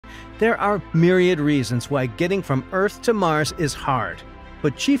There are myriad reasons why getting from Earth to Mars is hard,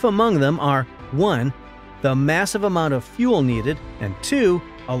 but chief among them are 1. The massive amount of fuel needed, and 2.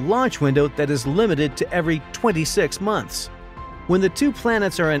 A launch window that is limited to every 26 months. When the two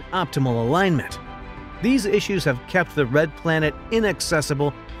planets are in optimal alignment. These issues have kept the red planet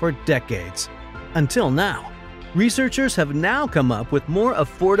inaccessible for decades. Until now. Researchers have now come up with more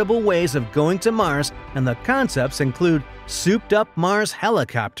affordable ways of going to Mars, and the concepts include souped-up Mars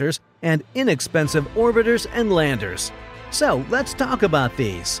helicopters and inexpensive orbiters and landers. So let's talk about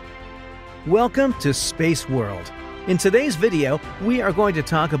these. Welcome to Space World. In today's video, we are going to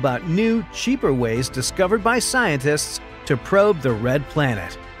talk about new, cheaper ways discovered by scientists to probe the red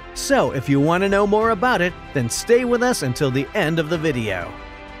planet. So if you want to know more about it, then stay with us until the end of the video.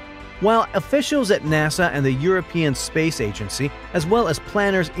 While officials at NASA and the European Space Agency, as well as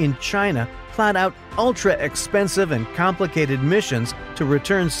planners in China, plot out ultra-expensive and complicated missions to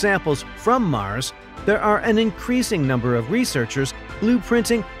return samples from Mars, there are an increasing number of researchers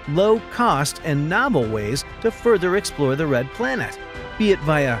blueprinting low-cost and novel ways to further explore the red planet, be it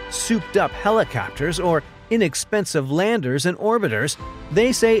via souped-up helicopters or inexpensive landers and orbiters.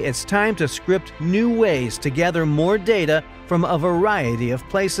 They say it's time to script new ways to gather more data from a variety of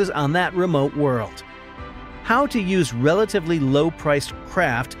places on that remote world. How to use relatively low-priced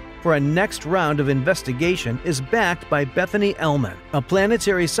craft for a next round of investigation is backed by Bethany Ehlman, a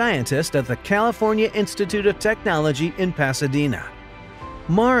planetary scientist at the California Institute of Technology in Pasadena.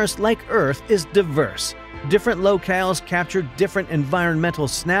 Mars, like Earth, is diverse. Different locales capture different environmental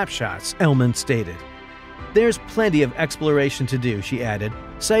snapshots, Ehlman stated. There's plenty of exploration to do, she added,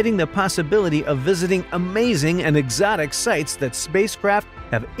 citing the possibility of visiting amazing and exotic sites that spacecraft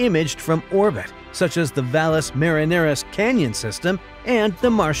have imaged from orbit, such as the Valles Marineris Canyon system and the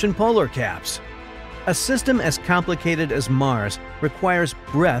Martian polar caps. A system as complicated as Mars requires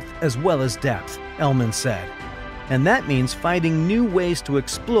breadth as well as depth, Ehlman said. And that means finding new ways to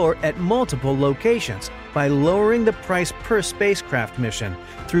explore at multiple locations by lowering the price per spacecraft mission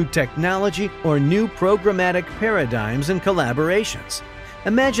through technology or new programmatic paradigms and collaborations.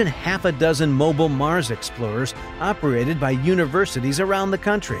 Imagine half a dozen mobile Mars explorers operated by universities around the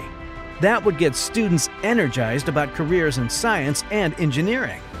country. That would get students energized about careers in science and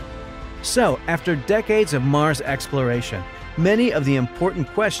engineering. So, after decades of Mars exploration, many of the important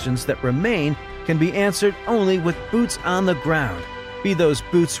questions that remain can be answered only with boots on the ground, be those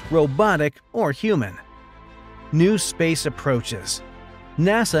boots robotic or human. New space approaches.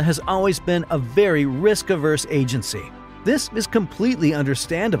 NASA has always been a very risk-averse agency. This is completely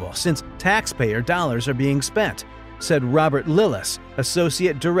understandable since taxpayer dollars are being spent, said Robert Lillis,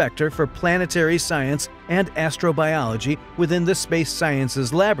 Associate Director for Planetary Science and Astrobiology within the Space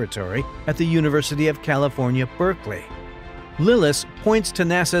Sciences Laboratory at the University of California, Berkeley. Lillis points to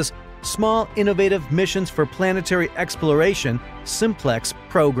NASA's Small Innovative Missions for Planetary Exploration (SIMPLEX)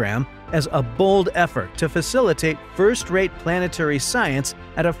 program as a bold effort to facilitate first-rate planetary science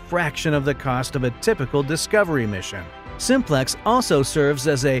at a fraction of the cost of a typical Discovery mission. SIMPLEX also serves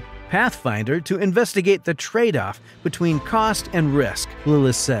as a pathfinder to investigate the trade-off between cost and risk,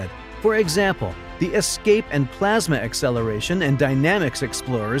 Lillis said. For example, the Escape and Plasma Acceleration and Dynamics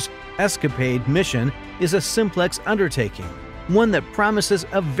Explorers ESCAPADE mission is a SIMPLEX undertaking, one that promises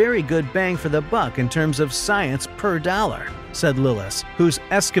a very good bang for the buck in terms of science per dollar, said Lillis, who's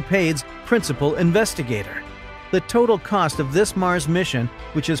ESCAPADE's principal investigator. The total cost of this Mars mission,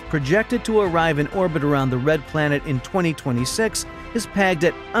 which is projected to arrive in orbit around the red planet in 2026, is pegged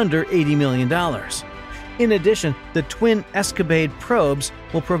at under $80 million. In addition, the twin ESCAPADE probes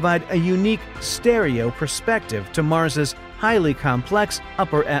will provide a unique stereo perspective to Mars's highly complex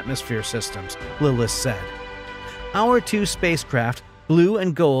upper atmosphere systems, Lillis said. Our two spacecraft, Blue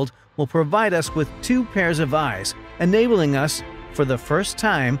and Gold, will provide us with two pairs of eyes, enabling us, for the first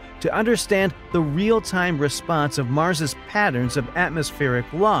time, to understand the real-time response of Mars's patterns of atmospheric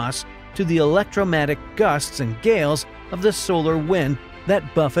loss to the electromagnetic gusts and gales of the solar wind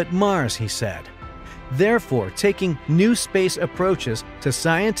that buffet Mars, he said. Therefore, taking new space approaches to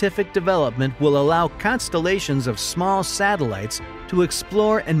scientific development will allow constellations of small satellites to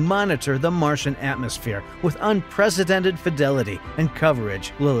explore and monitor the Martian atmosphere with unprecedented fidelity and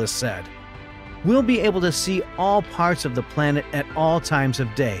coverage, Lillis said. We'll be able to see all parts of the planet at all times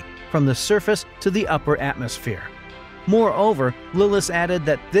of day, from the surface to the upper atmosphere. Moreover, Lillis added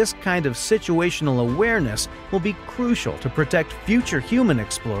that this kind of situational awareness will be crucial to protect future human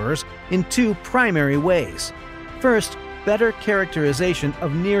explorers in two primary ways. First, better characterization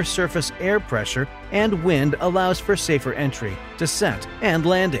of near-surface air pressure and wind allows for safer entry, descent, and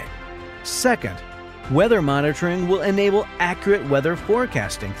landing. Second, Weather monitoring will enable accurate weather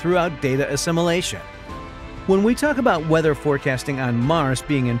forecasting throughout data assimilation. When we talk about weather forecasting on Mars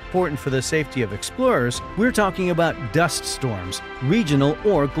being important for the safety of explorers, we're talking about dust storms, regional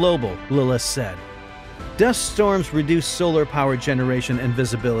or global, Lillis said. Dust storms reduce solar power generation and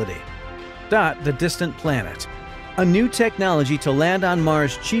visibility. The distant planet. A new technology to land on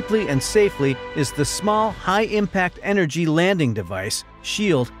Mars cheaply and safely is the Small High-Impact Energy Landing Device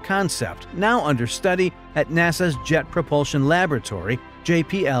 (SHIELD) concept, now under study at NASA's Jet Propulsion Laboratory,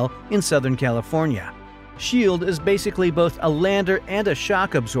 JPL, in Southern California. SHIELD is basically both a lander and a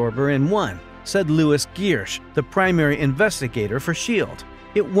shock absorber in one, said Louis Giersch, the primary investigator for SHIELD.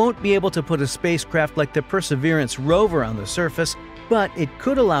 It won't be able to put a spacecraft like the Perseverance rover on the surface, but it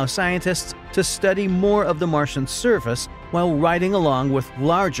could allow scientists to study more of the Martian surface while riding along with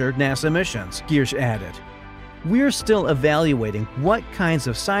larger NASA missions, Giersch added. We're still evaluating what kinds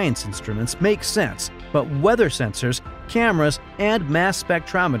of science instruments make sense, but weather sensors, cameras, and mass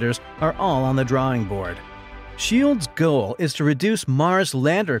spectrometers are all on the drawing board. SHIELD's goal is to reduce Mars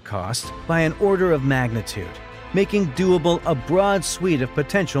lander costs by an order of magnitude, making doable a broad suite of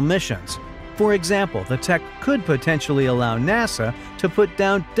potential missions. For example, the tech could potentially allow NASA to put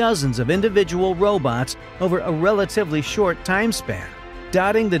down dozens of individual robots over a relatively short time span,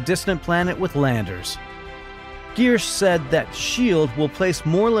 dotting the distant planet with landers. Giersch said that SHIELD will place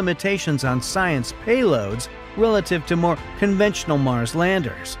more limitations on science payloads relative to more conventional Mars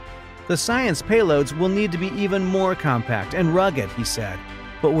landers. The science payloads will need to be even more compact and rugged, he said,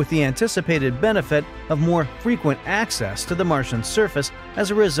 but with the anticipated benefit of more frequent access to the Martian surface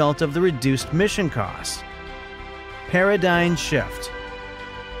as a result of the reduced mission costs. Paradigm shift.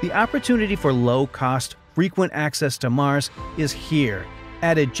 The opportunity for low-cost, frequent access to Mars is here,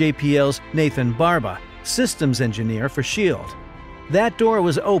 added JPL's Nathan Barba, systems engineer for SHIELD. That door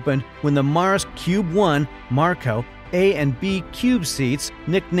was opened when the Mars Cube 1 Marco A and B cube seats,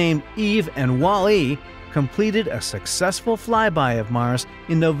 nicknamed Eve and Wall-E, completed a successful flyby of Mars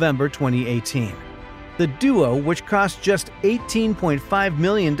in November 2018. The duo, which cost just $18.5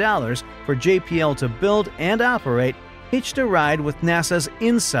 million for JPL to build and operate, hitched a ride with NASA's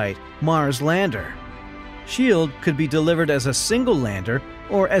InSight Mars lander. SHIELD could be delivered as a single lander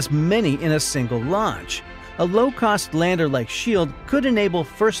or as many in a single launch. A low-cost lander like SHIELD could enable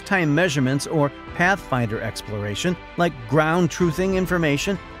first-time measurements or pathfinder exploration, like ground truthing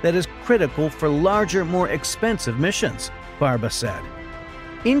information that is critical for larger, more expensive missions, Barba said.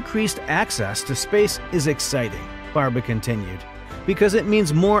 Increased access to space is exciting, Barba continued, because it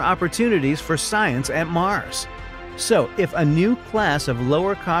means more opportunities for science at Mars. So, if a new class of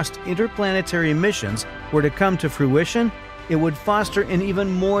lower-cost interplanetary missions were to come to fruition, it would foster an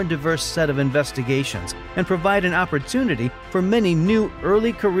even more diverse set of investigations and provide an opportunity for many new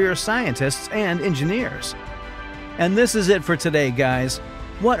early career scientists and engineers. And this is it for today, guys.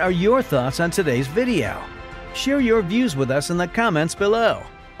 What are your thoughts on today's video? Share your views with us in the comments below.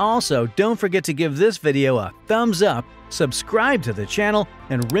 Also, don't forget to give this video a thumbs up, subscribe to the channel,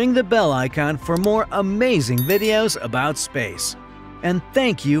 and ring the bell icon for more amazing videos about space. And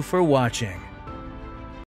thank you for watching.